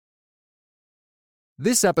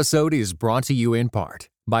This episode is brought to you in part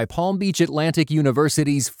by Palm Beach Atlantic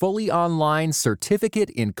University's fully online Certificate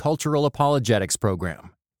in Cultural Apologetics program.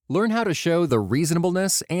 Learn how to show the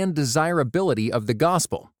reasonableness and desirability of the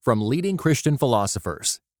gospel from leading Christian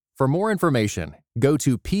philosophers. For more information, go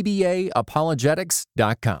to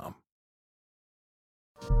pbaapologetics.com.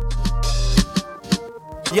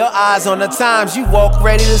 Your eyes on the times, you walk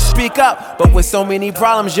ready to speak up. But with so many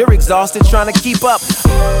problems, you're exhausted trying to keep up.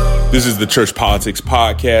 This is the Church Politics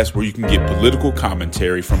Podcast, where you can get political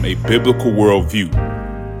commentary from a biblical worldview.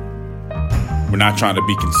 We're not trying to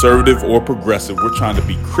be conservative or progressive. We're trying to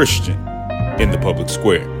be Christian in the public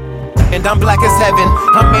square. And I'm black as heaven.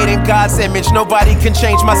 I'm made in God's image. Nobody can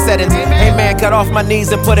change my settings. Hey man, cut off my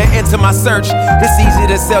knees and put an end to my search. It's easy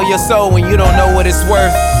to sell your soul when you don't know what it's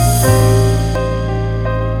worth.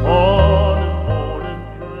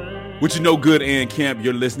 What you know, good Ann Camp?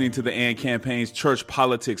 You're listening to the Ann Campaign's Church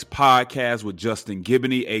Politics Podcast with Justin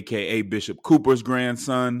Giboney, a.k.a. Bishop Cooper's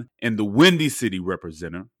grandson, and the Windy City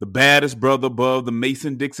representative, the baddest brother above the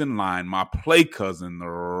Mason-Dixon line, my play cousin, the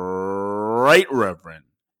Right Reverend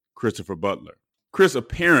Christopher Butler. Chris,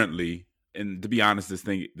 apparently, and to be honest,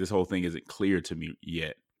 this whole thing isn't clear to me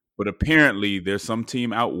yet, but apparently there's some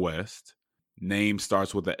team out west, name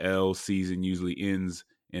starts with a L, season usually ends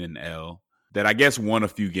in an L, that I guess won a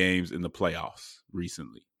few games in the playoffs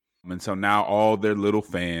recently. And so now all their little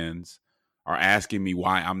fans are asking me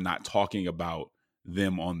why I'm not talking about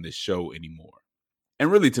them on this show anymore.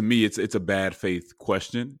 And really, to me, it's a bad faith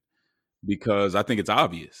question, because I think it's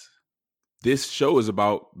obvious. This show is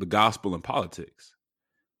about the gospel and politics.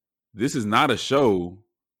 This is not a show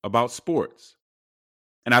about sports.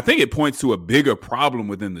 And I think it points to a bigger problem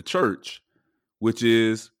within the church, which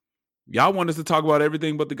is y'all want us to talk about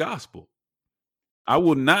everything but the gospel. I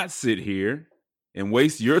will not sit here and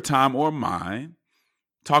waste your time or mine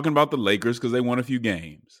talking about the Lakers because they won a few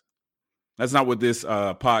games. That's not what this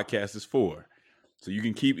podcast is for. So you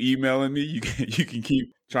can keep emailing me. You can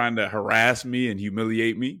keep trying to harass me and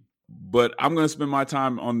humiliate me. But I'm going to spend my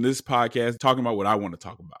time on this podcast talking about what I want to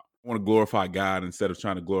talk about. I want to glorify God instead of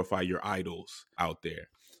trying to glorify your idols out there.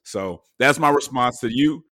 So that's my response to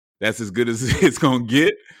you. That's as good as it's going to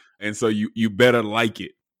get. And so you better like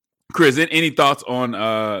it. Chris, any thoughts on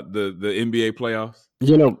the NBA playoffs?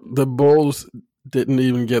 You know, the Bulls didn't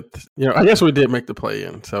even get, I guess we did make the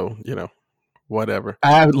play-in. So, whatever.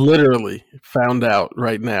 I literally found out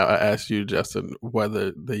right now. I asked you, Justin,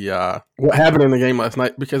 whether what happened in the game last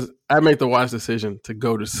night, because I made the wise decision to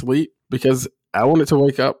go to sleep because I wanted to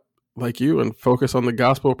wake up like you and focus on the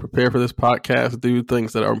gospel, prepare for this podcast, do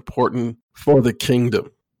things that are important for the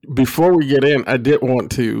kingdom. Before we get in, I did want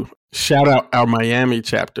to shout out our Miami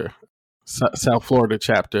chapter, South Florida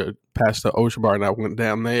chapter. Pastor Oshabar and I went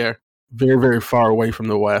down there, very, very far away from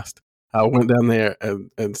the West. I went down there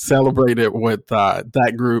and celebrated with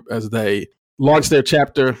that group as they launched their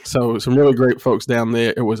chapter. So some really great folks down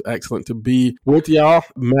there. It was excellent to be with y'all.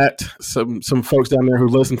 Met some folks down there who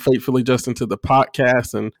listened faithfully just into the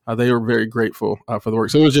podcast, and they were very grateful for the work.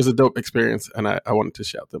 So it was just a dope experience, and I wanted to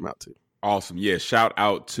shout them out too. Awesome. Yeah, shout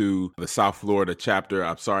out to the South Florida chapter.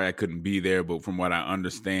 I'm sorry I couldn't be there, but from what I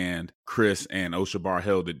understand, Chris and Oshabar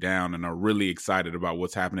held it down and are really excited about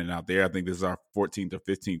what's happening out there. I think this is our 14th or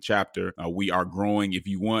 15th chapter. We are growing. If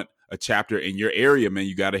you want a chapter in your area, man,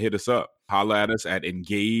 you got to hit us up. Holla at us at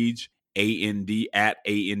engage,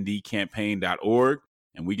 AND@andcampaign.org.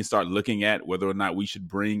 And we can start looking at whether or not we should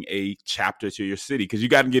bring a chapter to your city, because you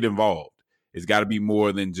got to get involved. It's got to be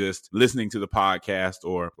more than just listening to the podcast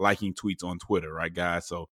or liking tweets on Twitter, right, guys?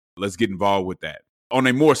 So let's get involved with that. On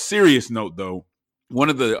a more serious note, though, one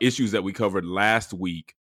of the issues that we covered last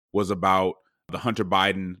week was about the Hunter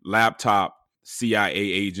Biden laptop, CIA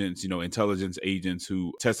agents, intelligence agents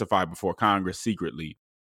who testified before Congress secretly.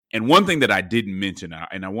 And one thing that I didn't mention,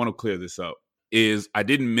 and I want to clear this up, is I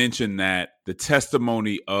didn't mention that the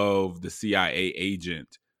testimony of the CIA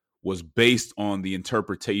agent was based on the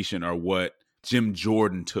interpretation or what Jim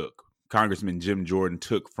Jordan took, Congressman Jim Jordan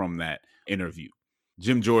took from that interview.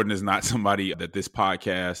 Jim Jordan is not somebody that this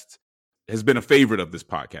podcast has been a favorite of this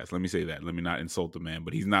podcast. Let me say that. Let me not insult the man,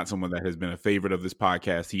 but he's not someone that has been a favorite of this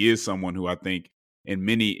podcast. He is someone who I think in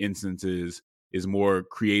many instances is more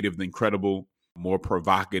creative than credible, more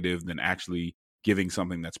provocative than actually giving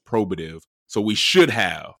something that's probative. So we should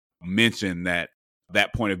have mentioned that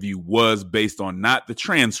point of view was based on not the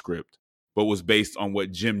transcript, but was based on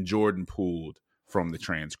what Jim Jordan pulled from the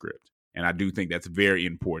transcript. And I do think that's very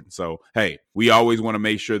important. So, hey, we always want to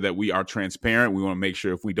make sure that we are transparent. We want to make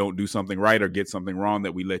sure if we don't do something right or get something wrong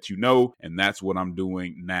that we let you know. And that's what I'm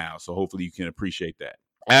doing now. So hopefully you can appreciate that.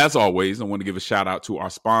 As always, I want to give a shout out to our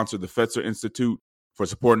sponsor, the Fetzer Institute. for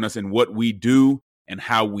supporting us in what we do and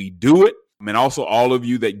how we do it. And also all of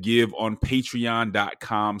you that give on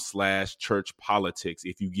patreon.com/churchpolitics.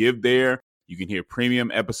 If you give there, you can hear premium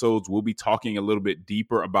episodes. We'll be talking a little bit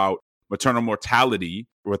deeper about maternal mortality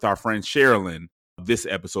with our friend Sherilyn this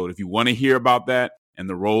episode. If you want to hear about that and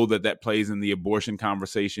the role that plays in the abortion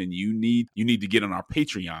conversation, you need to get on our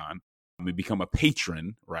Patreon and become a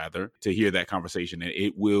patron, rather, to hear that conversation. And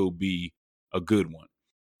it will be a good one.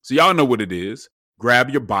 So y'all know what it is. Grab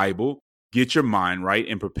your Bible, get your mind right,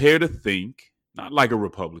 and prepare to think, not like a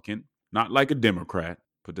Republican, not like a Democrat,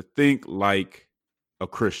 but to think like a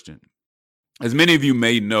Christian. As many of you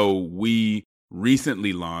may know, we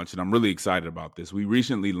recently launched, and I'm really excited about this, we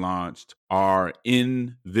recently launched our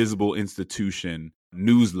Invisible Institution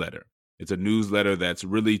newsletter. It's a newsletter that's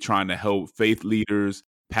really trying to help faith leaders,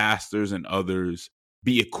 pastors, and others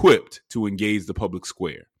be equipped to engage the public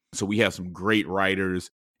square. So we have some great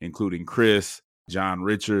writers, including Chris, John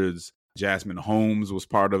Richards, Jasmine Holmes was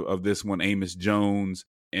part of this one, Amos Jones,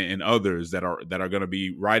 and others that are going to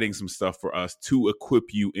be writing some stuff for us to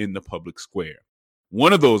equip you in the public square.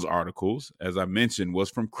 One of those articles, as I mentioned, was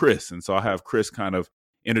from Chris. And so I'll have Chris kind of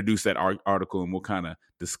introduce that article and we'll kind of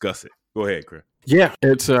discuss it. Go ahead, Chris. Yeah,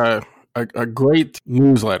 it's a great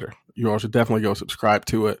newsletter. You all should definitely go subscribe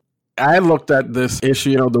to it. I looked at this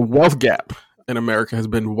issue, the wealth gap in America has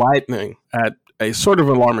been widening at a sort of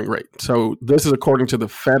alarming rate. So this is according to the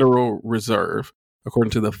Federal Reserve.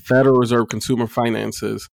 According to the Federal Reserve Consumer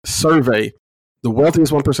Finances survey, the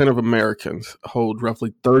wealthiest 1% of Americans hold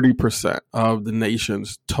roughly 30% of the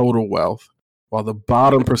nation's total wealth, while the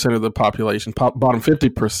bottom percent of the population, bottom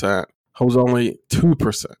 50%, holds only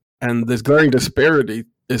 2%. And this glaring disparity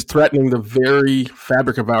is threatening the very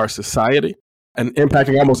fabric of our society and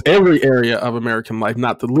impacting almost every area of American life,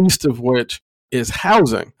 not the least of which is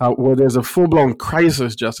housing, where there's a full-blown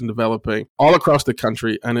crisis, Justin, developing all across the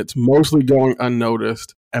country, and it's mostly going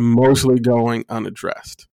unnoticed and mostly going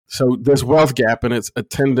unaddressed. So this wealth gap and its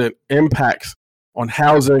attendant impacts on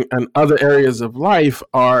housing and other areas of life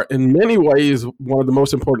are in many ways one of the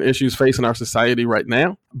most important issues facing our society right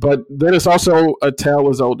now. But then it's also a tale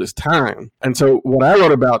as old as time. And so what I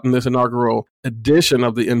wrote about in this inaugural edition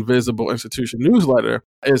of the Invisible Institution newsletter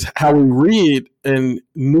is how we read in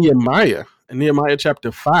Nehemiah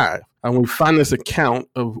chapter 5. And we find this account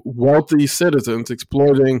of wealthy citizens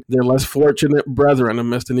exploiting their less fortunate brethren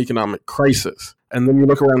amidst an economic crisis. And then you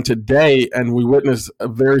look around today and we witness a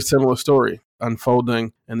very similar story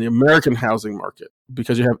unfolding in the American housing market,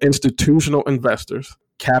 because you have institutional investors,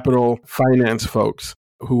 capital finance folks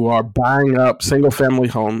who are buying up single family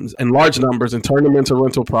homes in large numbers and turning them into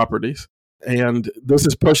rental properties. And this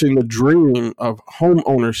is pushing the dream of home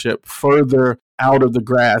ownership further out of the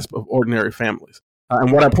grasp of ordinary families.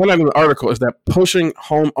 And what I point out in the article is that pushing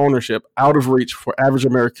home ownership out of reach for average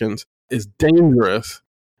Americans is dangerous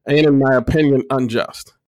and, in my opinion,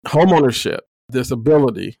 unjust. Home ownership, this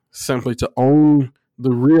ability simply to own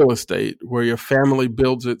the real estate where your family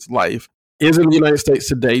builds its life, is in the United States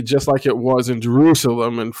today, just like it was in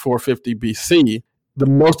Jerusalem in 450 BC, the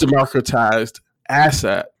most democratized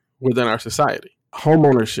asset within our society. Home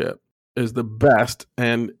ownership is the best,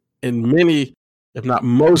 and in many, if not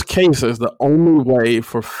most cases, the only way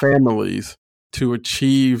for families to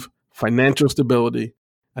achieve financial stability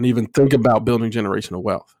and even think about building generational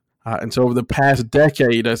wealth. And so over the past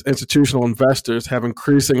decade, as institutional investors have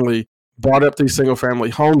increasingly bought up these single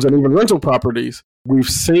family homes and even rental properties, we've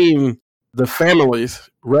seen the families,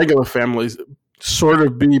 regular families, sort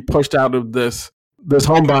of be pushed out of this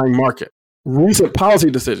home buying market. Recent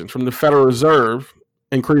policy decisions from the Federal Reserve,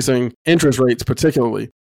 increasing interest rates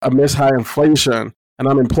particularly amidst high inflation and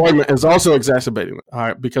unemployment, is also exacerbating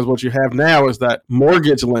it. Because what you have now is that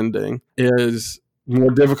mortgage lending is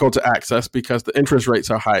more difficult to access because the interest rates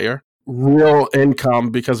are higher. Real income,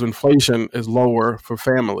 because of inflation, is lower for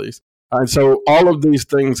families. And so all of these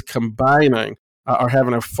things combining are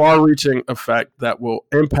having a far-reaching effect that will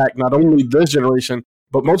impact not only this generation,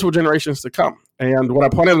 but multiple generations to come. And what I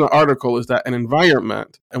pointed in the article is that an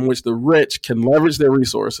environment in which the rich can leverage their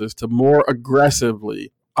resources to more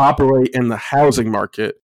aggressively operate in the housing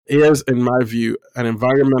market is, in my view, an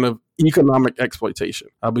environment of economic exploitation.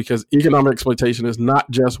 Because economic exploitation is not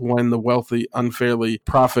just when the wealthy unfairly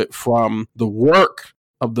profit from the work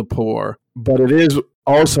of the poor, but it is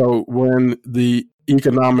also when the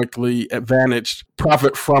economically advantaged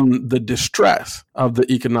profit from the distress of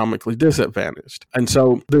the economically disadvantaged. And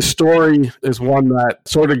so this story is one that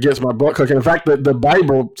sort of gets my blood cooking. In fact, the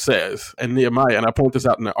Bible says in Nehemiah, and I point this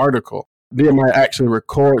out in the article, Nehemiah actually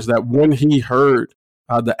records that when he heard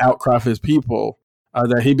the outcry of his people,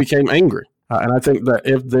 that he became angry. And I think that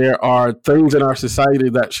if there are things in our society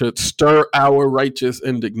that should stir our righteous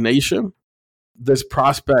indignation, this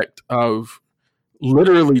prospect of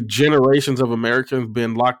literally generations of Americans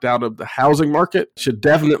being locked out of the housing market should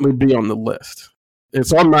definitely be on the list.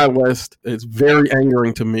 It's on my list. It's very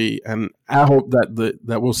angering to me. And I hope that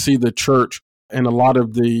that we'll see the church in a lot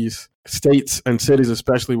of these states and cities,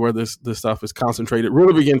 especially where this stuff is concentrated,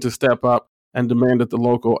 really begin to step up and demand at the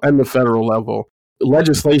local and the federal level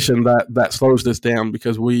legislation that slows this down,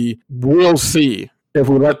 because we will see, if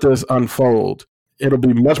we let this unfold, it'll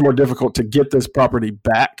be much more difficult to get this property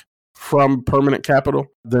back from permanent capital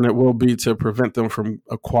than it will be to prevent them from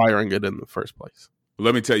acquiring it in the first place.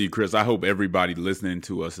 Let me tell you, Chris, I hope everybody listening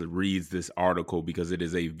to us reads this article, because it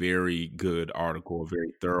is a very good article, a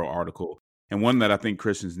very thorough article, and one that I think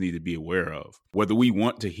Christians need to be aware of. Whether we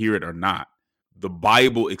want to hear it or not, the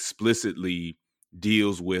Bible explicitly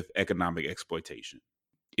deals with economic exploitation.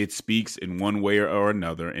 It speaks in one way or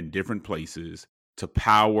another in different places to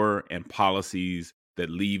power and policies that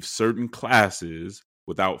leave certain classes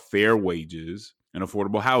without fair wages and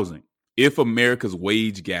affordable housing. If America's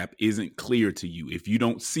wage gap isn't clear to you, if you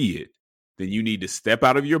don't see it, then you need to step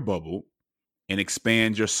out of your bubble and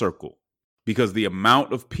expand your circle. Because the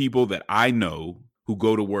amount of people that I know who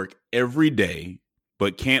go to work every day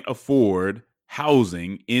but can't afford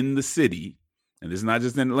housing in the city, and this is not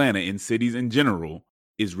just in Atlanta, in cities in general,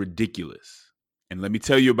 is ridiculous. And let me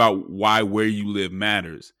tell you about why where you live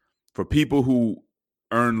matters. For people who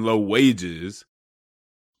earn low wages,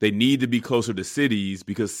 they need to be closer to cities,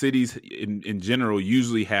 because cities in general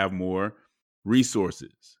usually have more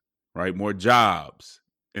resources, right? More jobs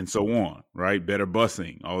and so on, right? Better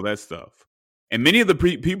busing, all that stuff. And many of the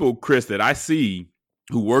people, Chris, that I see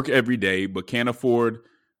who work every day but can't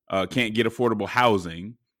get affordable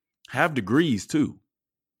housing have degrees too.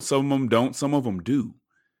 Some of them don't, some of them do.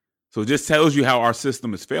 So it just tells you how our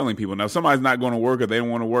system is failing people. Now, if somebody's not going to work or they don't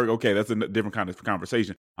want to work, okay, that's a different kind of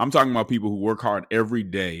conversation. I'm talking about people who work hard every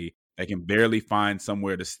day that can barely find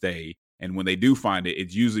somewhere to stay. And when they do find it,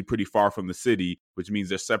 it's usually pretty far from the city, which means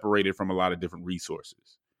they're separated from a lot of different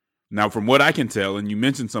resources. Now, from what I can tell, and you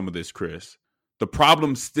mentioned some of this, Chris, the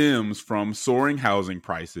problem stems from soaring housing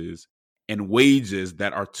prices and wages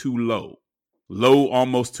that are too low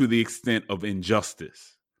almost to the extent of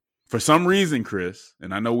injustice. For some reason, Chris,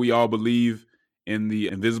 and I know we all believe in the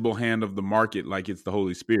invisible hand of the market like it's the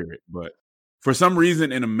Holy Spirit, but for some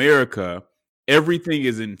reason in America, everything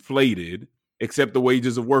is inflated except the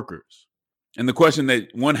wages of workers. And the question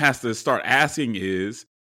that one has to start asking is,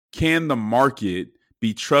 can the market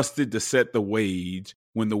be trusted to set the wage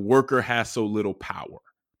when the worker has so little power?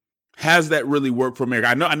 Has that really worked for America?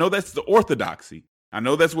 I know that's the orthodoxy. I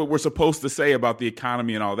know that's what we're supposed to say about the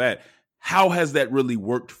economy and all that. How has that really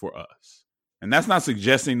worked for us? And that's not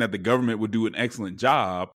suggesting that the government would do an excellent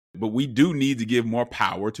job, but we do need to give more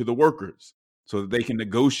power to the workers so that they can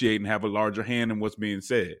negotiate and have a larger hand in what's being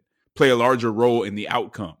said, play a larger role in the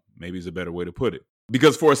outcome, maybe is a better way to put it.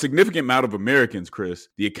 Because for a significant amount of Americans, Chris,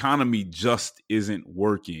 the economy just isn't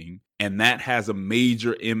working, and that has a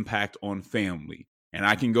major impact on family. And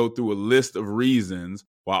I can go through a list of reasons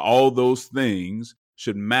why all those things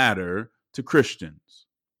should matter to Christians,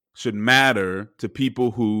 should matter to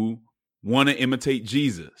people who want to imitate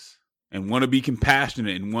Jesus and want to be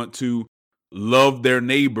compassionate and want to love their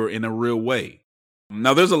neighbor in a real way.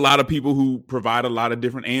 Now, there's a lot of people who provide a lot of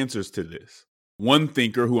different answers to this. One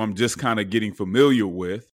thinker who I'm just kind of getting familiar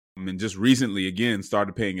with and just recently, again,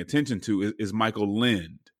 started paying attention to is Michael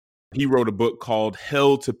Lind. He wrote a book called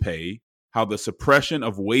Hell to Pay: How the Suppression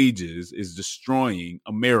of Wages is Destroying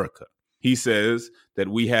America. He says that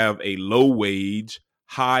we have a low-wage,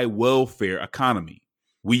 high-welfare economy.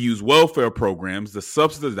 We use welfare programs to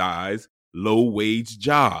subsidize low-wage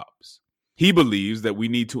jobs. He believes that we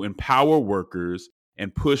need to empower workers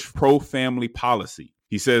and push pro-family policy.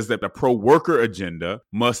 He says that the pro-worker agenda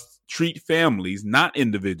must treat families, not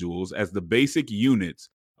individuals, as the basic units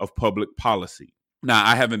of public policy. Now,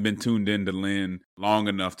 I haven't been tuned in to Lynn long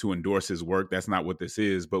enough to endorse his work. That's not what this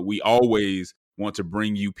is. But we always want to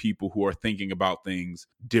bring you people who are thinking about things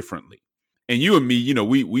differently. And you and me,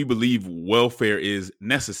 we believe welfare is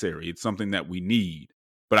necessary. It's something that we need.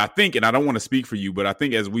 But I think, and I don't want to speak for you, but I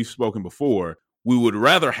think as we've spoken before, we would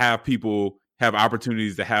rather have people have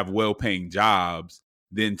opportunities to have well-paying jobs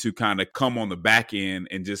than to kind of come on the back end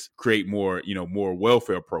and just create more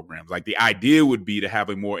welfare programs. Like, the idea would be to have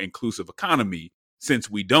a more inclusive economy.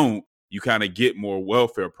 Since we don't, you kind of get more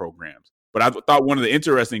welfare programs. But I thought one of the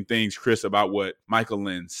interesting things, Chris, about what Michael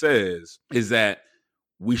Lind says is that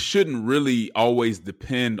we shouldn't really always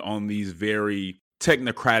depend on these very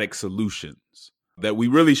technocratic solutions. that we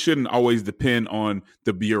really shouldn't always depend on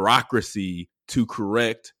the bureaucracy to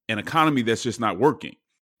correct an economy that's just not working.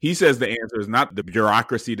 He says the answer is not the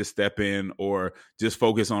bureaucracy to step in or just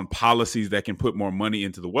focus on policies that can put more money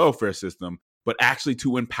into the welfare system, but actually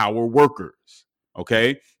to empower workers.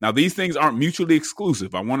 Okay. Now, these things aren't mutually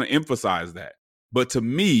exclusive. I want to emphasize that. But to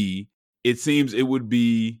me, it seems it would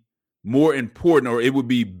be more important, or it would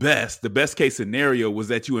be best. The best case scenario was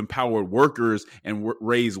that you empowered workers and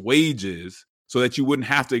raise wages so that you wouldn't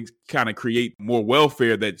have to kind of create more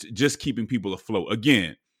welfare that's just keeping people afloat.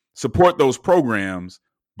 Again, support those programs,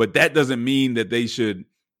 but that doesn't mean that they should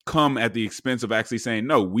come at the expense of actually saying,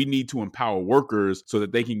 no, we need to empower workers so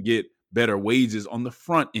that they can get better wages on the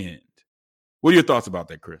front end. What are your thoughts about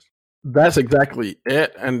that, Chris? That's exactly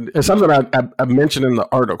it. And it's something I mentioned in the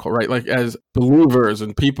article, right? Like, as believers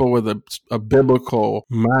and people with a biblical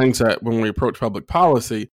mindset, when we approach public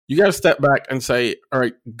policy, you got to step back and say, all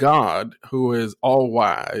right, God, who is all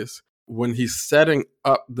wise, when he's setting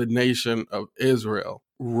up the nation of Israel,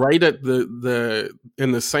 right at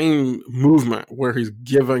in the same movement where he's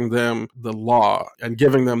giving them the law and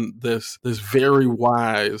giving them this very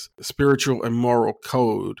wise spiritual and moral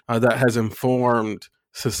code that has informed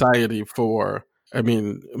society for,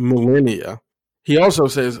 millennia. He also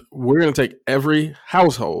says, we're going to take every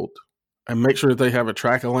household and make sure that they have a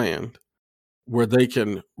tract of land where they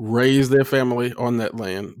can raise their family on that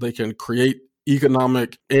land. They can create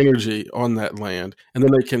economic energy on that land, and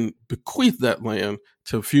then they can bequeath that land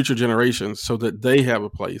to future generations so that they have a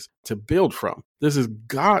place to build from. This is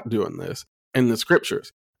God doing this in the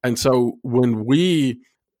scriptures. And so when we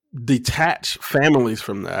detach families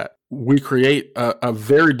from that, we create a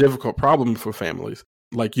very difficult problem for families.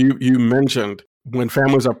 Like you mentioned, when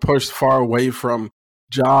families are pushed far away from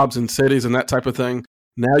jobs and cities and that type of thing,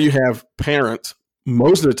 now you have parents,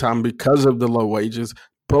 most of the time because of the low wages,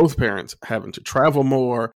 both parents having to travel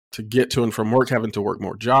more to get to and from work, having to work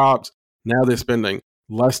more jobs. Now they're spending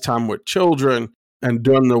less time with children and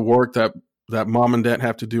doing the work that mom and dad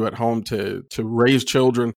have to do at home to raise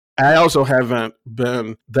children. I also haven't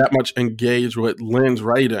been that much engaged with Lynn's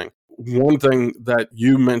writing. One thing that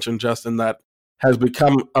you mentioned, Justin, that has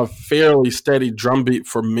become a fairly steady drumbeat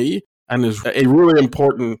for me and is a really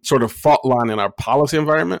important sort of fault line in our policy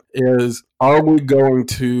environment is, are we going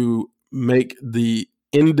to make the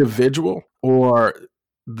individual or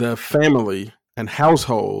the family and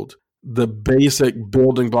household the basic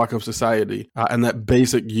building block of society and that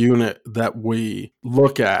basic unit that we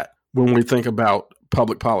look at when we think about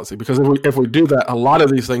public policy? Because if we do that, a lot of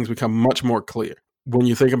these things become much more clear. When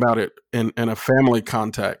you think about it in a family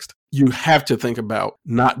context, you have to think about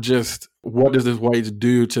not just what does this wage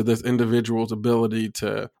do to this individual's ability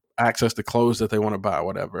to access the clothes that they want to buy or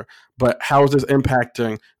whatever, but how is this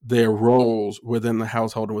impacting their roles within the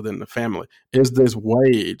household and within the family? Is this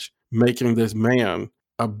wage making this man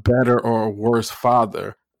a better or a worse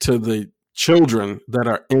father to the children that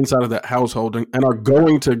are inside of that household and are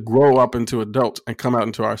going to grow up into adults and come out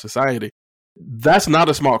into our society? That's not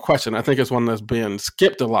a small question. I think it's one that's been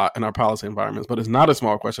skipped a lot in our policy environments, but it's not a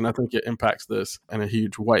small question. I think it impacts this in a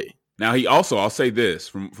huge way. Now, he also, I'll say this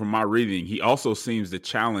from my reading, he also seems to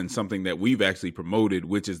challenge something that we've actually promoted,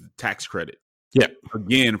 which is the tax credit. Yeah.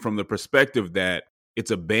 Again, from the perspective that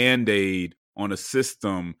it's a Band-Aid on a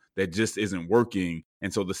system that just isn't working.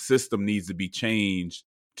 And so the system needs to be changed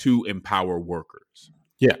to empower workers.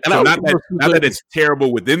 Yeah. And so not that it's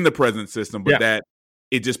terrible within the present system, but that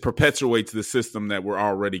it just perpetuates the system that we're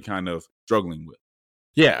already kind of struggling with.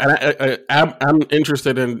 Yeah, and I'm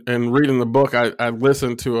interested in reading the book. I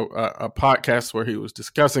listened to a podcast where he was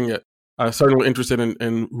discussing it. I'm certainly interested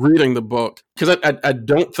in reading the book because I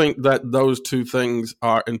don't think that those two things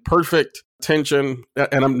are in perfect tension,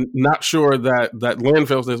 and I'm not sure that Lynn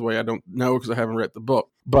feels this way. I don't know because I haven't read the book.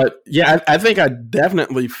 But yeah, I think I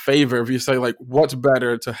definitely favor, if you say like, what's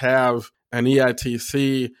better to have an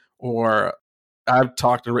EITC, or I've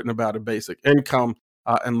talked and written about a basic income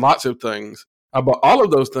and lots of things. But all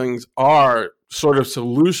of those things are sort of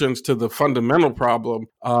solutions to the fundamental problem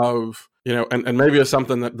of, and maybe it's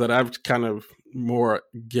something that I've kind of more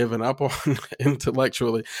given up on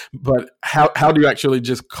intellectually, but how do you actually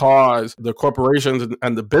just cause the corporations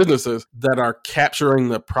and the businesses that are capturing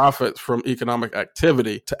the profits from economic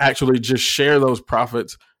activity to actually just share those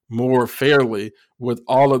profits more fairly with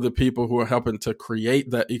all of the people who are helping to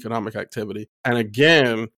create that economic activity? And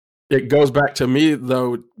again, it goes back to me,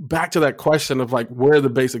 though, back to that question of like, where are the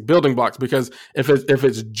basic building blocks? Because if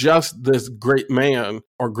it's just this great man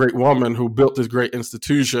or great woman who built this great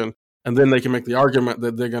institution And then they can make the argument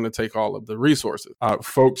that they're going to take all of the resources.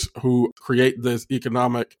 Folks who create this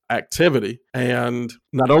economic activity, and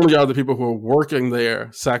not only are the people who are working there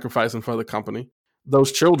sacrificing for the company,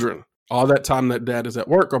 those children, all that time that dad is at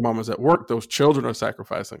work or mom is at work, those children are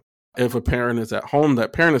sacrificing. If a parent is at home,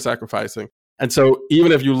 that parent is sacrificing. And so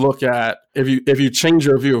even if you look at, if you change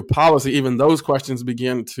your view of policy, even those questions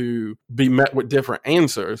begin to be met with different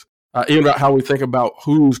answers, even about how we think about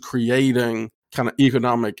who's creating kind of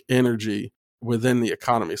economic energy within the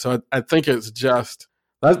economy. So I think it's just,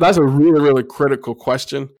 that's a really, really critical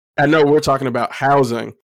question. I know we're talking about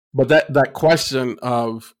housing, but that question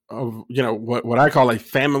of what I call a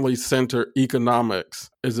family-centered economics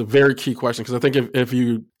is a very key question, because I think if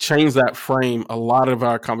you change that frame, a lot of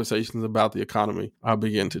our conversations about the economy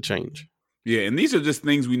begin to change. Yeah, and these are just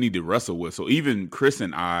things we need to wrestle with. So even Chris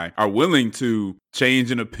and I are willing to change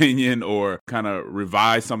an opinion or kind of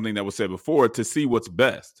revise something that was said before to see what's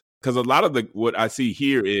best. Because a lot of what I see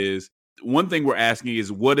here is, one thing we're asking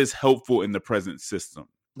is, what is helpful in the present system?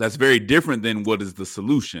 That's very different than what is the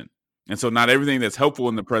solution. And so not everything that's helpful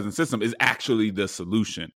in the present system is actually the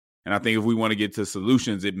solution. And I think if we want to get to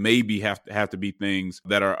solutions, it maybe have to be things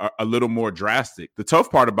that are a little more drastic. The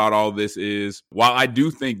tough part about all this is, while I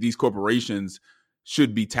do think these corporations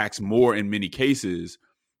should be taxed more in many cases,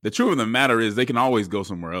 the truth of the matter is they can always go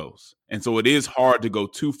somewhere else. And so it is hard to go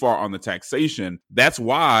too far on the taxation. That's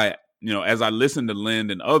why, as I listen to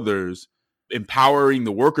Lynn and others, empowering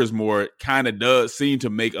the workers more kind of does seem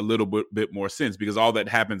to make a little bit more sense, because all that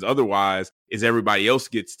happens otherwise is everybody else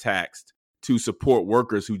gets taxed to support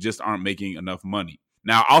workers who just aren't making enough money.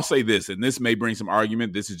 Now, I'll say this, and this may bring some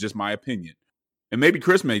argument. This is just my opinion. And maybe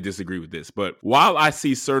Chris may disagree with this, but while I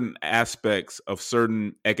see certain aspects of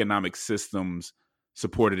certain economic systems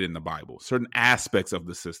supported in the Bible, certain aspects of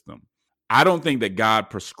the system, I don't think that God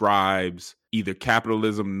prescribes either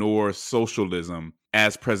capitalism nor socialism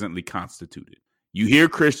as presently constituted. You hear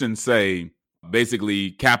Christians say,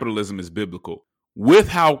 basically, capitalism is biblical. With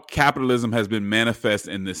how capitalism has been manifest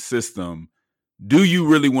in this system, do you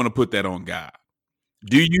really want to put that on God?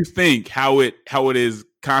 Do you think how it is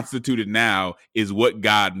constituted now is what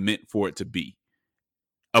God meant for it to be,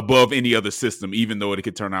 above any other system, even though it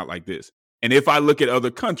could turn out like this? And if I look at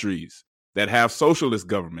other countries that have socialist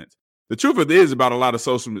governments, the truth of it is about a lot of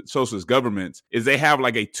socialist governments is they have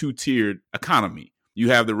like a two-tiered economy. You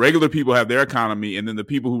have the regular people have their economy, and then the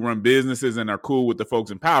people who run businesses and are cool with the folks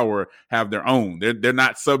in power have their own. They're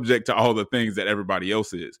not subject to all the things that everybody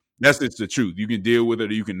else is. That's just the truth. You can deal with it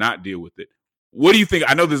or you can not deal with it. What do you think?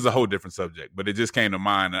 I know this is a whole different subject, but it just came to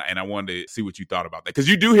mind, and I wanted to see what you thought about that. Because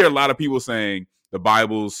you do hear a lot of people saying the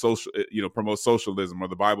Bible promotes socialism, or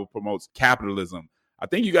the Bible promotes capitalism. I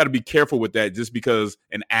think you got to be careful with that, just because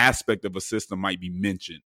an aspect of a system might be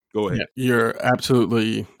mentioned. Go ahead. Yeah, you're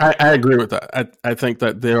absolutely, I agree with that. I think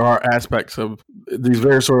that there are aspects of these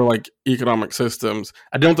very sort of like economic systems.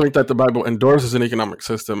 I don't think that the Bible endorses an economic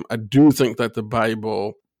system. I do think that the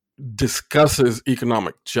Bible discusses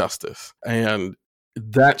economic justice, and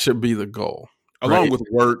that should be the goal. Along with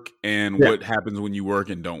work and what happens when you work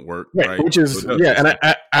and don't work, right? Which is, and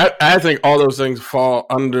I think all those things fall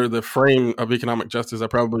under the frame of economic justice. I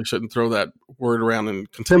probably shouldn't throw that word around in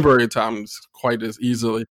contemporary times quite as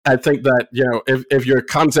easily. I think that, if your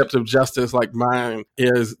concept of justice, like mine,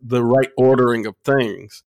 is the right ordering of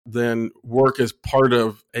things, then work is part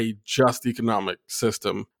of a just economic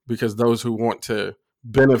system, because those who want to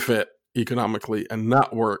benefit economically and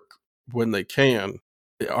not work when they can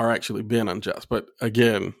are actually being unjust. But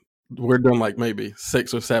again, we're doing like maybe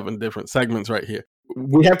 6 or 7 different segments right here.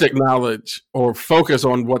 We have to acknowledge or focus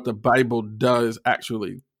on what the Bible does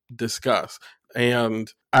actually discuss. And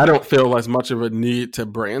I don't feel as much of a need to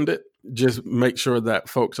brand it. Just make sure that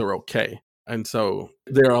folks are okay. And so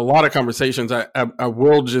there are a lot of conversations. I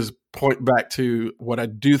will just point back to what I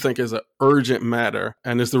do think is an urgent matter.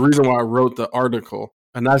 And it's the reason why I wrote the article.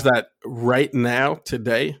 And that's that right now,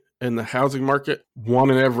 today, in the housing market,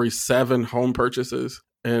 1 in every 7 home purchases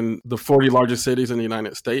in the 40 largest cities in the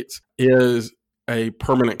United States is a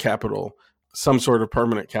permanent capital, some sort of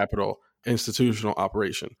permanent capital institutional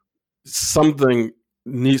operation. Something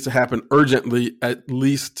needs to happen urgently, at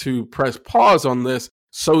least to press pause on this,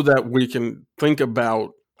 so that we can think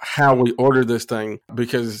about how we order this thing.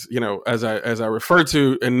 Because, as I referred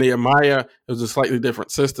to in Nehemiah, it was a slightly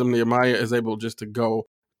different system. Nehemiah is able just to go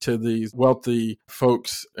to these wealthy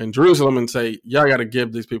folks in Jerusalem and say, y'all got to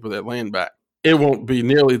give these people their land back. It won't be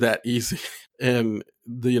nearly that easy in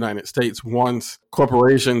the United States once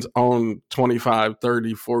corporations own 25,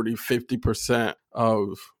 30, 40, 50%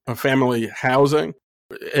 of family housing.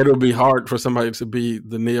 it'll be hard for somebody to be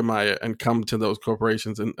the Nehemiah and come to those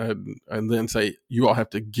corporations and then say, you all have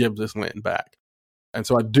to give this land back. And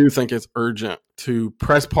so I do think it's urgent to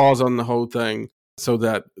press pause on the whole thing so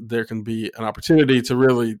that there can be an opportunity to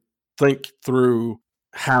really think through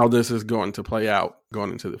how this is going to play out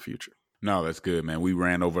going into the future. No, that's good, man. We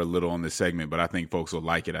ran over a little on this segment, but I think folks will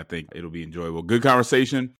like it. I think it'll be enjoyable. Good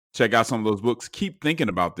conversation. Check out some of those books. Keep thinking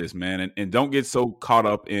about this, man. And don't get so caught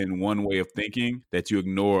up in one way of thinking that you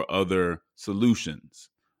ignore other solutions.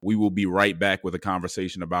 We will be right back with a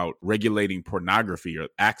conversation about regulating pornography or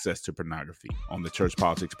access to pornography on the Church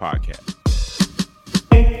Politics Podcast.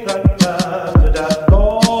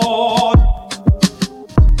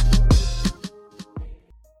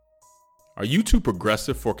 Are you too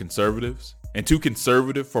progressive for conservatives and too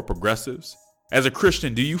conservative for progressives? As a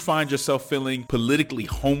Christian, do you find yourself feeling politically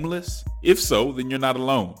homeless? If so, then you're not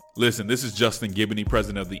alone. Listen, this is Justin Giboney,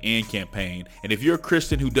 president of the AND Campaign. And if you're a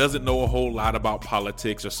Christian who doesn't know a whole lot about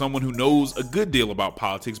politics, or someone who knows a good deal about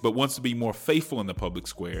politics but wants to be more faithful in the public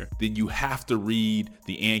square, then you have to read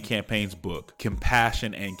the AND Campaign's book,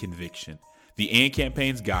 Compassion and Conviction. The AND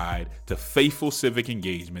Campaign's guide to faithful civic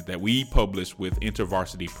engagement that we publish with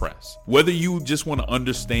InterVarsity Press. Whether you just want to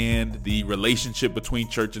understand the relationship between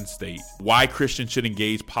church and state, why Christians should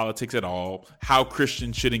engage politics at all, how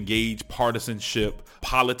Christians should engage partisanship,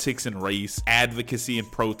 politics and race, advocacy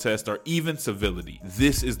and protest, or even civility,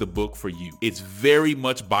 this is the book for you. It's very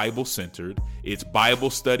much Bible-centered. It's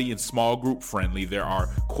Bible study and small group friendly. There are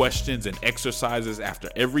questions and exercises after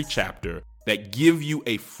every chapter that give you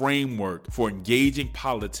a framework for engaging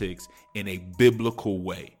politics in a biblical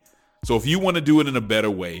way. So if you want to do it in a better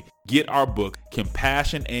way, get our book,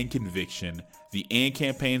 Compassion and Conviction, the AND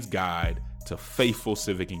Campaign's Guide to Faithful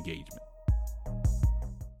Civic Engagement.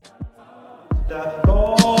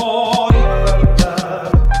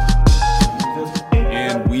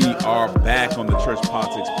 And we are back on the Church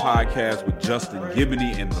Politics Podcast with Justin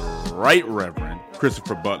Giboney and the Right Reverend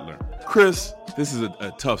Christopher Butler. Chris, this is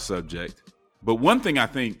a tough subject. But one thing I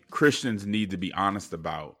think Christians need to be honest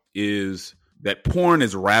about is that porn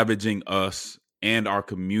is ravaging us and our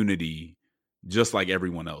community just like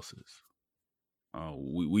everyone else's.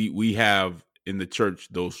 We have in the church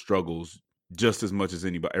those struggles just as much as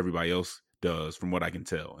everybody else does, from what I can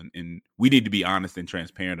tell. And we need to be honest and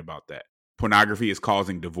transparent about that. Pornography is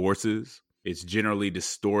causing divorces. It's generally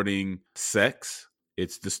distorting sex.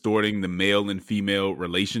 It's distorting the male and female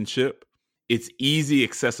relationship. Its easy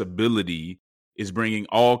accessibility is bringing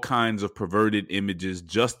all kinds of perverted images,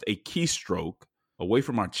 just a keystroke, away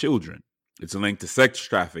from our children. It's linked to sex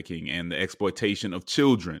trafficking and the exploitation of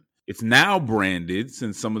children. It's now branded,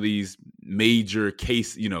 since some of these major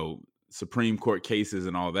Supreme Court cases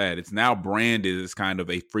and all that, it's now branded as kind of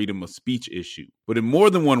a freedom of speech issue. But in more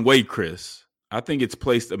than one way, Chris, I think it's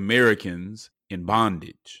placed Americans in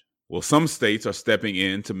bondage. Well, some states are stepping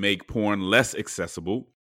in to make porn less accessible.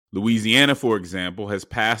 Louisiana, for example, has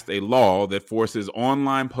passed a law that forces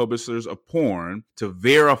online publishers of porn to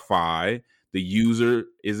verify the user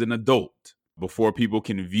is an adult. Before people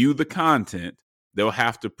can view the content, they'll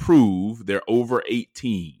have to prove they're over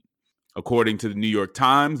 18. According to the New York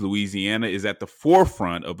Times, Louisiana is at the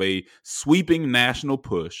forefront of a sweeping national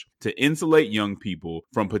push to insulate young people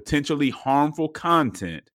from potentially harmful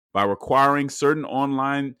content by requiring certain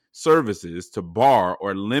online services to bar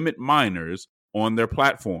or limit minors on their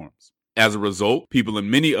platforms. As a result, people in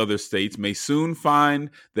many other states may soon find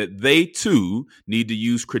that they too need to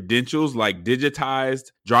use credentials like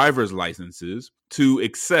digitized driver's licenses to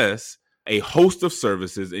access a host of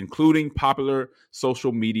services, including popular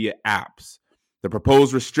social media apps. The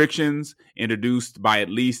proposed restrictions, introduced by at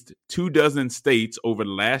least 24 states over the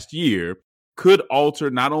last year, could alter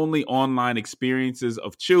not only online experiences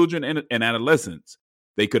of children and adolescents,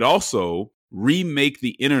 they could also remake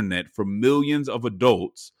the internet for millions of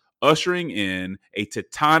adults, ushering in a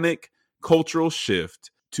tectonic cultural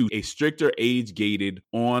shift to a stricter age-gated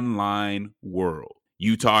online world.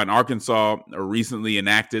 Utah and Arkansas recently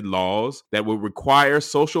enacted laws that would require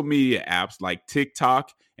social media apps like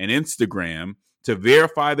TikTok and Instagram to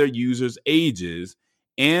verify their users' ages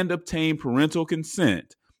and obtain parental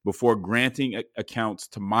consent before granting accounts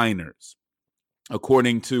to minors.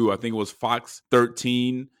 According to, I think it was Fox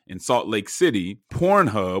 13 in Salt Lake City,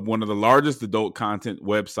 Pornhub, one of the largest adult content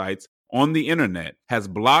websites on the internet, has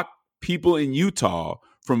blocked people in Utah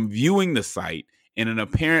from viewing the site in an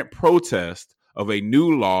apparent protest of a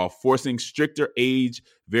new law forcing stricter age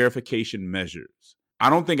verification measures. I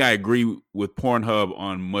don't think I agree with Pornhub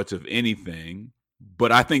on much of anything,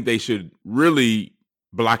 but I think they should really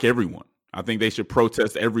block everyone. I think they should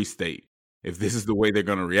protest every state. if this is the way they're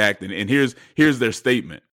going to react. And here's their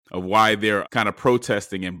statement of why they're kind of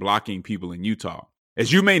protesting and blocking people in Utah.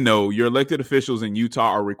 As you may know, your elected officials in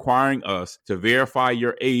Utah are requiring us to verify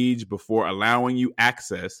your age before allowing you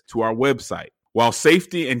access to our website. While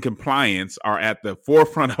safety and compliance are at the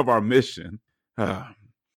forefront of our mission,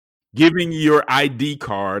 giving your ID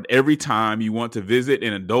card every time you want to visit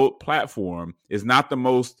an adult platform is not the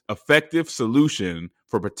most effective solution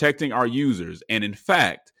for protecting our users, and in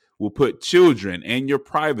fact, will put children and your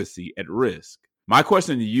privacy at risk. My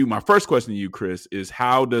first question to you, Chris, is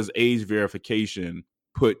how does age verification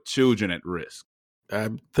put children at risk? I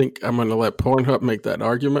think I'm going to let Pornhub make that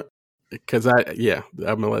argument because I'm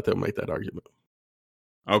going to let them make that argument.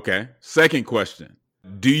 Okay. Second question.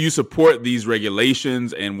 Do you support these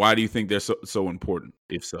regulations, and why do you think they're so important,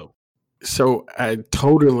 if so? So I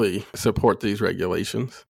totally support these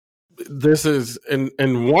regulations. This is,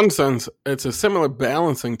 in one sense, it's a similar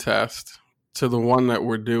balancing test to the one that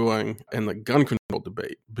we're doing in the gun control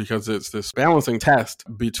debate, because it's this balancing test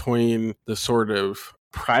between the sort of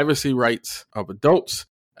privacy rights of adults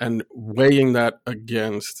and weighing that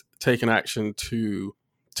against taking action to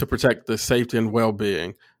protect the safety and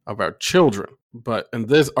well-being of our children. But in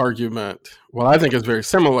this argument, well, I think it's very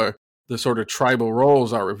similar. The sort of tribal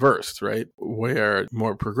roles are reversed, right? Where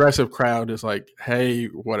more progressive crowd is like, hey,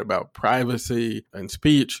 what about privacy and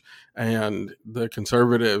speech? And the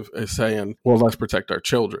conservative is saying, well, let's protect our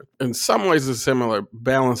children. In some ways, it's a similar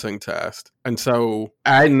balancing test. And so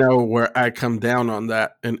I know where I come down on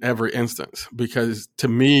that in every instance, because to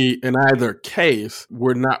me, in either case,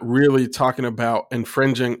 we're not really talking about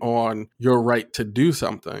infringing on your right to do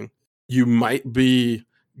something. You might be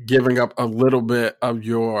giving up a little bit of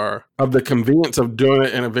the convenience of doing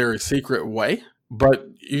it in a very secret way, but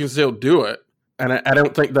you can still do it. And I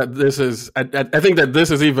don't think that this is, I think that this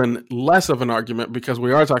is even less of an argument because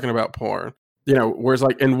we are talking about porn, whereas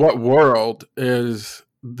like in what world is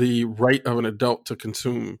the right of an adult to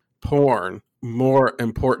consume porn more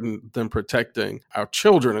important than protecting our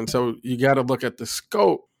children? And so you got to look at the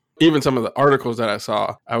scope. Even some of the articles that I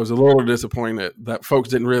saw, I was a little disappointed that folks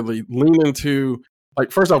didn't really lean into.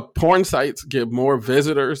 Like, first off, porn sites get more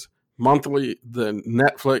visitors monthly than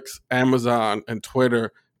Netflix, Amazon, and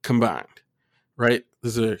Twitter combined, right?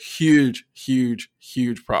 This is a huge, huge,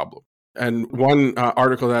 huge problem. And one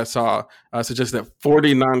article that I saw suggests that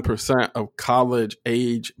 49% of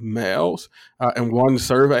college-age males in one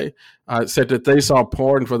survey said that they saw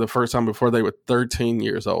porn for the first time before they were 13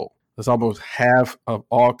 years old. That's almost half of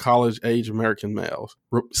all college-age American males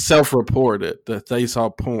self-reported that they saw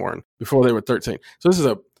porn before they were 13. So this is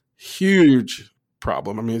a huge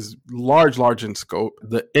problem. I mean, it's large in scope.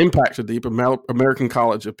 The impacts are deep. American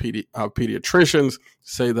College of Pediatricians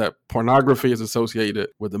say that pornography is associated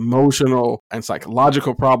with emotional and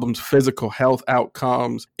psychological problems, physical health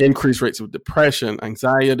outcomes, increased rates of depression,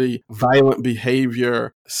 anxiety, violent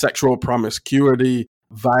behavior, sexual promiscuity,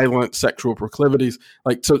 violent sexual proclivities.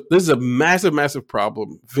 So this is a massive, massive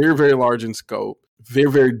problem, very, very large in scope,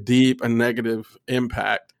 very, very deep and negative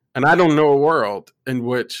impact. And I don't know a world in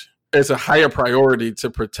which it's a higher priority to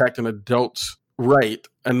protect an adult's right.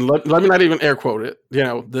 And let me not even air quote it.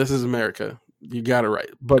 This is America. You got it right.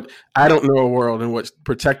 But I don't know a world in which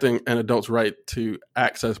protecting an adult's right to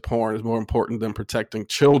access porn is more important than protecting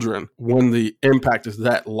children when the impact is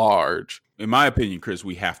that large. In my opinion, Chris,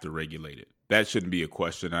 we have to regulate it. That shouldn't be a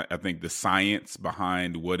question. I think the science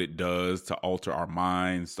behind what it does to alter our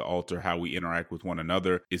minds, to alter how we interact with one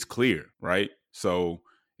another is clear, right? So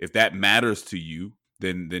if that matters to you,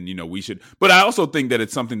 then we should. But I also think that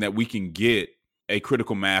it's something that we can get a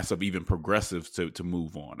critical mass of even progressives to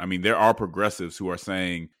move on. I mean, there are progressives who are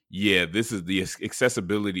saying, yeah, this is the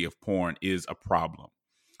accessibility of porn is a problem.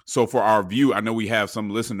 So for our view, I know we have some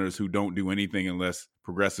listeners who don't do anything unless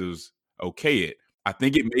progressives okay it. I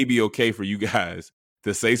think it may be okay for you guys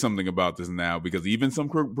to say something about this now, because even some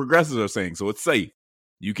progressives are saying, so it's safe.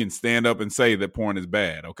 You can stand up and say that porn is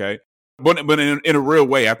bad, okay? But in a real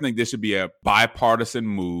way, I think this should be a bipartisan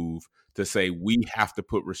move to say we have to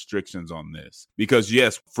put restrictions on this. Because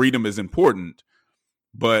yes, freedom is important,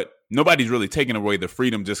 but nobody's really taking away the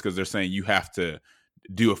freedom just because they're saying you have to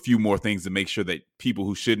do a few more things to make sure that people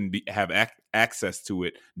who shouldn't have access to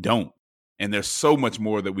it don't. And there's so much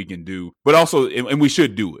more that we can do, but also, and we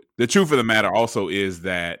should do it. The truth of the matter also is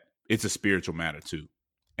that it's a spiritual matter too.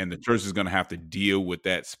 And the church is going to have to deal with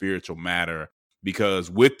that spiritual matter, because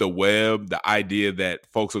with the web, the idea that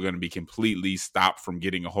folks are going to be completely stopped from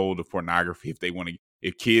getting a hold of pornography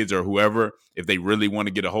if kids or whoever, if they really want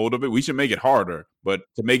to get a hold of it, we should make it harder. But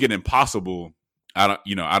to make it impossible, I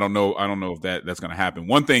don't know if that's going to happen.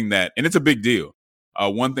 One thing and it's a big deal.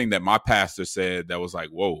 One thing that my pastor said that was like,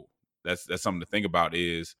 whoa, that's something to think about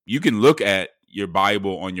is you can look at your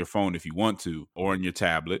Bible on your phone if you want to, or on your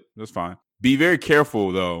tablet. That's fine. Be very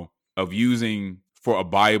careful, though, of using for a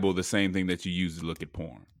Bible the same thing that you use to look at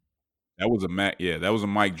porn. That was a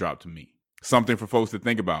mic drop to me. Something for folks to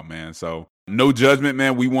think about, man. So no judgment,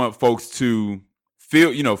 man. We want folks to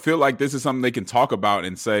feel like this is something they can talk about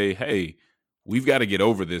and say, hey, we've got to get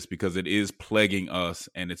over this because it is plaguing us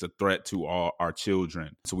and it's a threat to all our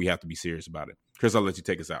children. So we have to be serious about it. Chris, I'll let you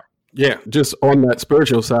take us out. Yeah, just on that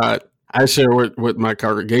spiritual side, I share with my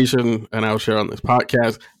congregation and I'll share on this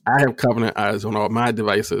podcast. I have Covenant Eyes on all my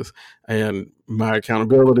devices, and my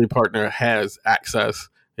accountability partner has access.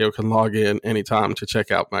 Can log in anytime to check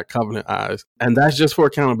out my Covenant Eyes, and that's just for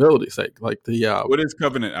accountability's sake. Like what is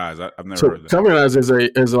Covenant Eyes? I've never heard of that. Covenant Eyes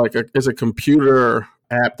is a computer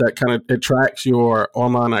app that it tracks your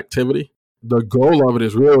online activity. The goal of it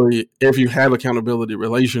is really, if you have accountability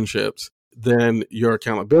relationships, then your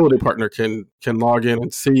accountability partner can log in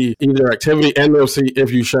and see either activity, and they'll see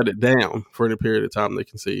if you shut it down for any period of time. They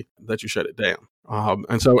can see that you shut it down.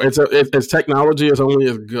 And so it's technology is only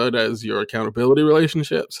as good as your accountability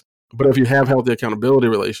relationships. But if you have healthy accountability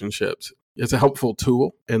relationships, it's a helpful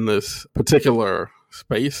tool in this particular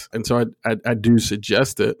space. And so I do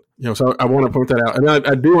suggest it. So I want to point that out. And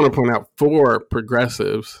I do want to point out for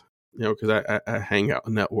progressives, because I hang out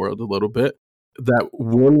in that world a little bit, that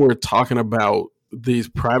when we're talking about these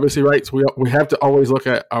privacy rights, we have to always look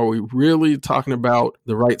at, are we really talking about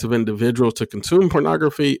the rights of individuals to consume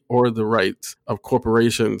pornography or the rights of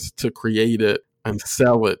corporations to create it and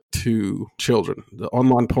sell it to children? The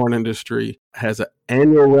online porn industry has an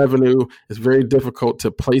annual revenue. It's very difficult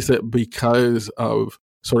to place it because of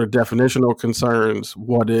sort of definitional concerns.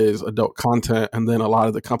 What is adult content? And then a lot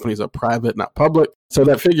of the companies are private, not public. So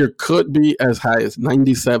that figure could be as high as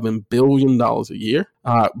 $97 billion a year.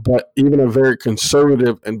 But even a very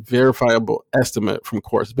conservative and verifiable estimate from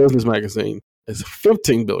Quartz Business Magazine is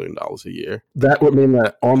 $15 billion a year. That would mean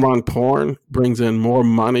that online porn brings in more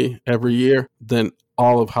money every year than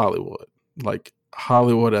all of Hollywood. Like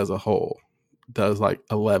Hollywood as a whole does like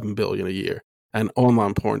 $11 billion a year, and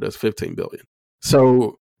online porn does $15 billion.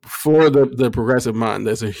 So for the progressive mind,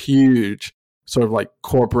 there's a huge sort of like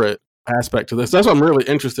corporate aspect to this. That's what I'm really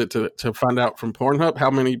interested to find out from Pornhub, how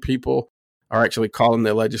many people are actually calling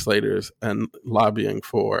their legislators and lobbying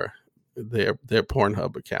for their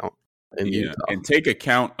Pornhub account in Utah. And take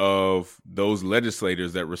account of those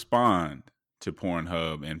legislators that respond to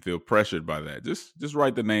Pornhub and feel pressured by that. Just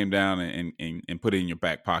write the name down and put it in your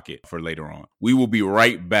back pocket for later on. We will be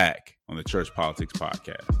right back on the Church Politics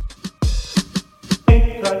Podcast.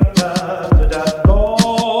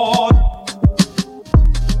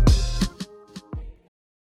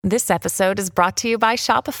 This episode is brought to you by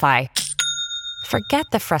Shopify. Forget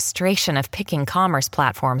the frustration of picking commerce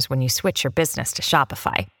platforms when you switch your business to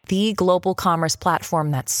Shopify, the global commerce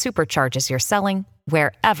platform that supercharges your selling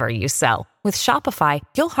wherever you sell. With Shopify,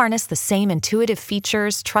 you'll harness the same intuitive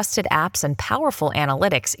features, trusted apps, and powerful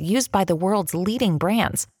analytics used by the world's leading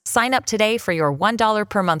brands. Sign up today for your $1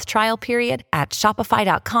 per month trial period at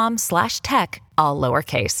shopify.com/tech, all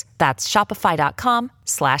lowercase. That's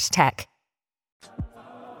shopify.com/tech.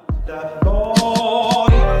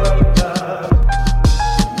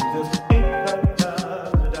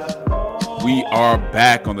 We are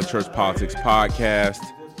back on the Church Politics Podcast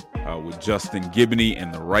with Justin Giboney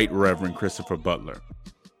and the Right Reverend Christopher Butler.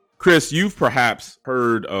 Chris, you've perhaps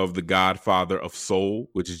heard of The Godfather of Soul,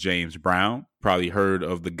 which is James Brown. Probably heard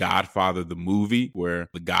of The Godfather, the movie, where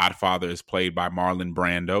the Godfather is played by Marlon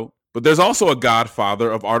Brando. But there's also a Godfather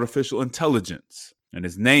of artificial intelligence, and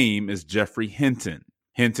his name is Geoffrey Hinton.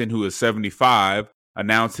 Hinton, who is 75,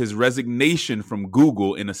 announced his resignation from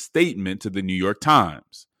Google in a statement to the New York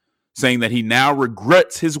Times, saying that he now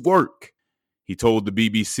regrets his work. He told the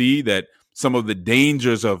BBC that some of the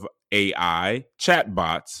dangers of AI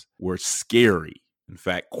chatbots were scary. In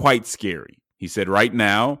fact, quite scary. He said, right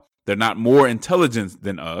now, they're not more intelligent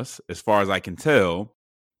than us, as far as I can tell,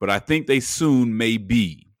 but I think they soon may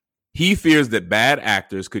be. He fears that bad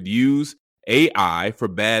actors could use AI for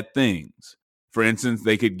bad things. For instance,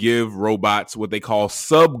 they could give robots what they call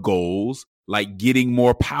sub-goals, like getting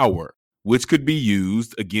more power, which could be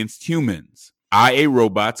used against humans. IA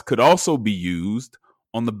robots could also be used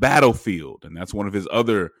on the battlefield, and that's one of his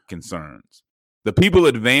other concerns. The people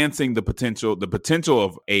advancing the potential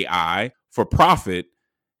of AI for profit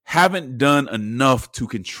haven't done enough to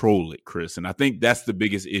control it, Chris. And I think that's the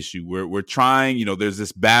biggest issue. We're trying, there's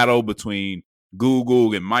this battle between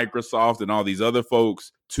Google and Microsoft and all these other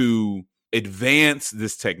folks to advance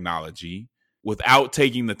this technology without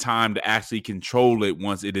taking the time to actually control it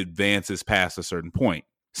once it advances past a certain point.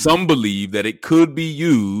 Some believe that it could be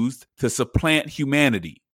used to supplant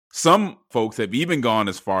humanity. Some folks have even gone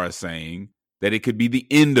as far as saying that it could be the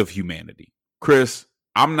end of humanity. Chris,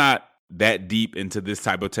 I'm not that deep into this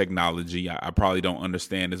type of technology. I probably don't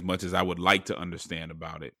understand as much as I would like to understand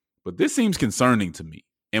about it, but this seems concerning to me.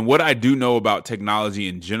 And what I do know about technology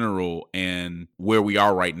in general and where we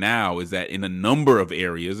are right now is that in a number of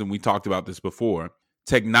areas, and we talked about this before,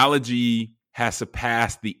 technology has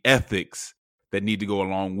surpassed the ethics that need to go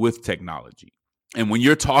along with technology. And when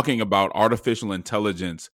you're talking about artificial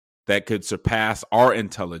intelligence that could surpass our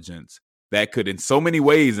intelligence, that could in so many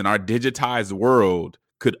ways in our digitized world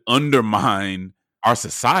could undermine our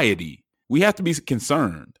society, we have to be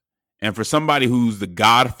concerned. And for somebody who's the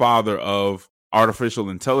godfather of artificial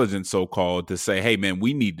intelligence, so-called, to say, hey, man,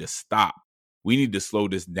 we need to stop. We need to slow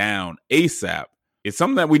this down ASAP. It's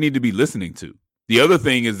something that we need to be listening to. The other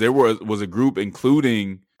thing is there was a group,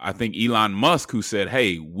 including, I think, Elon Musk, who said,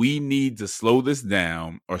 hey, we need to slow this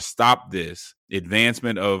down or stop this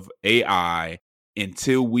advancement of AI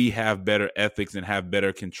until we have better ethics and have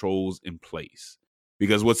better controls in place.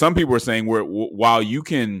 Because what some people are saying, while you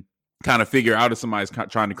can kind of figure out if somebody's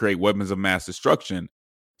trying to create weapons of mass destruction,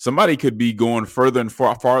 somebody could be going further and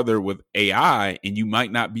farther with AI, and you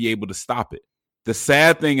might not be able to stop it. The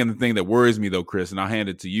sad thing and the thing that worries me, though, Chris, and I'll hand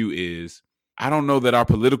it to you, is I don't know that our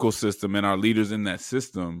political system and our leaders in that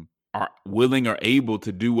system are willing or able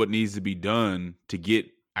to do what needs to be done to get,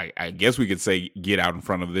 I guess we could say, get out in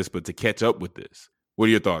front of this, but to catch up with this. What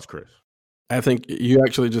are your thoughts, Chris? I think you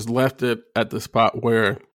actually just left it at the spot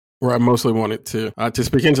where I mostly wanted to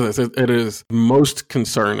speak into this. It is most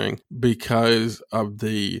concerning because of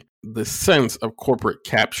the sense of corporate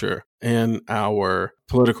capture in our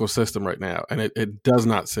political system right now. And it does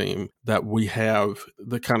not seem that we have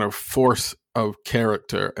the kind of force of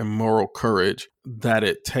character and moral courage that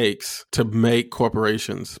it takes to make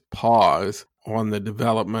corporations pause on the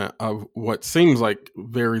development of what seems like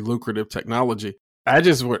very lucrative technology. I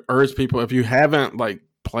just would urge people, if you haven't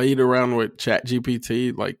played around with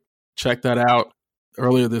ChatGPT, check that out.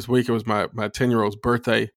 Earlier this week, it was my 10-year-old's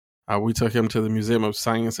birthday. We took him to the Museum of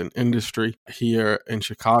Science and Industry here in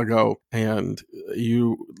Chicago, and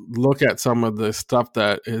you look at some of the stuff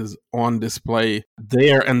that is on display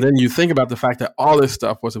there, and then you think about the fact that all this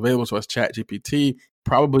stuff was available to us, ChatGPT,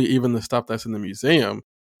 probably even the stuff that's in the museum,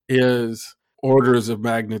 is orders of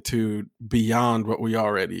magnitude beyond what we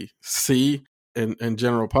already see in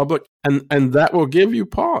general public, and that will give you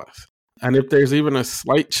pause. And if there's even a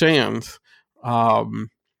slight chance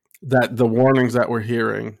that the warnings that we're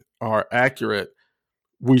hearing are accurate,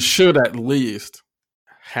 we should at least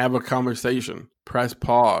have a conversation, press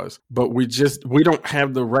pause. But we don't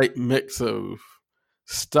have the right mix of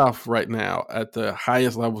stuff right now at the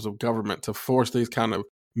highest levels of government to force these kind of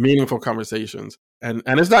meaningful conversations. And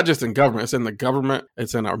it's not just in government, it's in the government,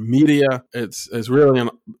 it's in our media, it's really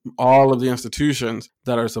in all of the institutions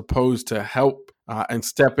that are supposed to help and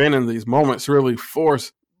step in these moments, really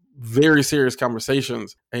force very serious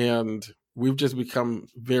conversations. And we've just become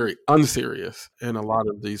very unserious in a lot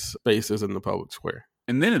of these spaces in the public square.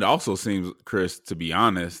 And then it also seems, Chris, to be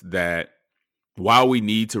honest, that while we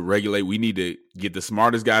need to regulate, we need to get the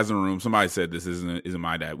smartest guys in the room. Somebody said this isn't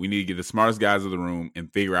my dad. We need to get the smartest guys in the room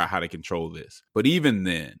and figure out how to control this. But even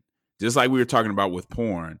then, just like we were talking about with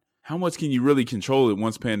porn, how much can you really control it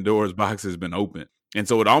once Pandora's box has been opened? And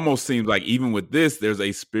so it almost seems like even with this, there's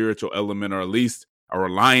a spiritual element, or at least a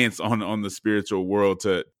reliance on the spiritual world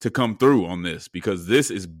to come through on this, because this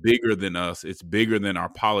is bigger than us. It's bigger than our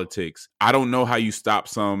politics. I don't know how you stop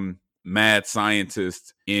some mad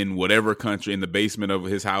scientist in whatever country, in the basement of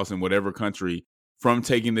his house in whatever country, from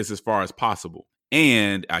taking this as far as possible.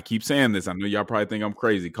 And I keep saying this, I know y'all probably think I'm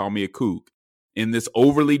crazy, call me a kook. In this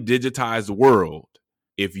overly digitized world,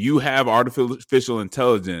 if you have artificial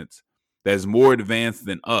intelligence that's more advanced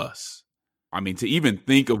than us, I mean, to even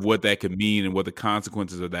think of what that could mean and what the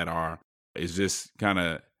consequences of that are, is just kind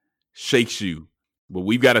of shakes you. But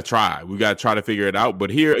we've got to try. We've got to try to figure it out. But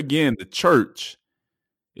here again, the church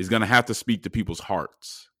is going to have to speak to people's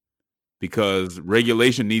hearts, because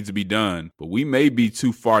regulation needs to be done. But we may be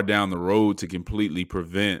too far down the road to completely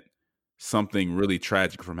prevent something really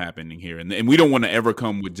tragic from happening here. And we don't want to ever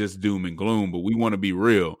come with just doom and gloom, but we want to be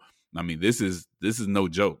real. I mean, this is no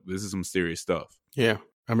joke. This is some serious stuff. Yeah.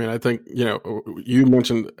 I mean, I think, you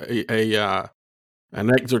mentioned an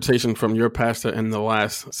exhortation from your pastor in the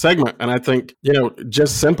last segment. And I think,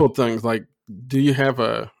 just simple things like, do you have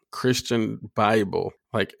a Christian Bible,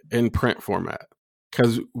 in print format?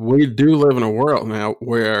 Because we do live in a world now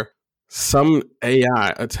where some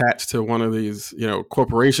AI attached to one of these,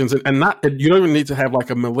 corporations, and not, you don't even need to have like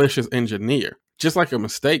a malicious engineer, just like a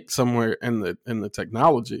mistake somewhere in the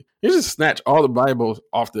technology. You just snatch all the Bibles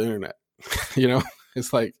off the internet.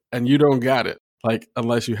 It's like, and you don't got it, like,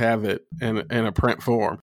 unless you have it in a print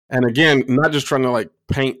form. And again, not just trying to like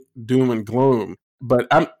paint doom and gloom, but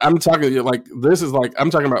I'm talking like, this is like, I'm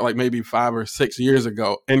talking about like maybe 5 or 6 years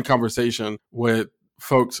ago in conversation with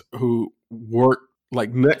folks who worked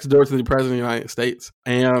like next door to the president of the United States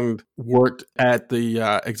and worked at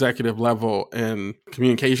the executive level in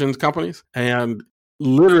communications companies, and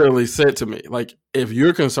literally said to me, like, if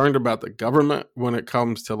you're concerned about the government when it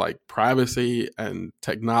comes to like privacy and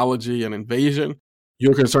technology and invasion,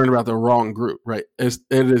 you're concerned about the wrong group, right? It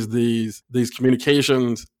is these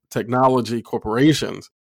communications technology corporations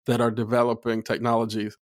that are developing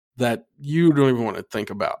technologies that you don't even want to think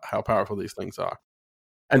about how powerful these things are.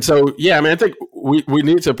 And so, yeah, I mean, I think we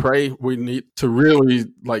need to pray. We need to really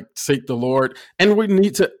like seek the Lord, and we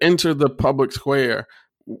need to enter the public square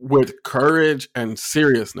with courage and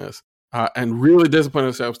seriousness, and really discipline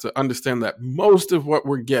ourselves to understand that most of what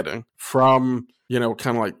we're getting from, kind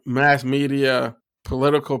of like mass media,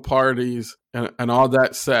 political parties, and all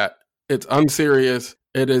that set, it's unserious.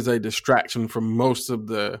 It is a distraction from most of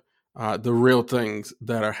the real things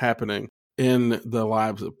that are happening in the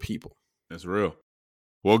lives of people. That's real.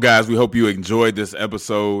 Well, guys, we hope you enjoyed this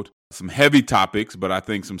episode. Some heavy topics, but I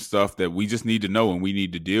think some stuff that we just need to know and we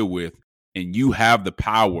need to deal with. And you have the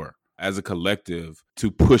power as a collective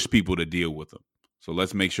to push people to deal with them. So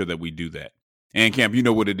let's make sure that we do that. And Camp, you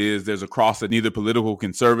know what it is. There's a cross that neither political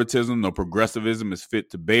conservatism nor progressivism is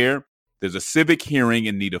fit to bear. There's a civic hearing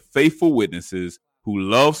in need of faithful witnesses who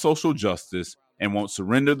love social justice and won't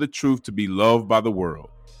surrender the truth to be loved by the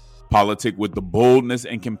world. Politic with the boldness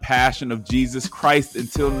and compassion of Jesus Christ.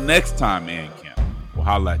 Until next time, Camp, we'll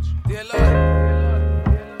holla at you.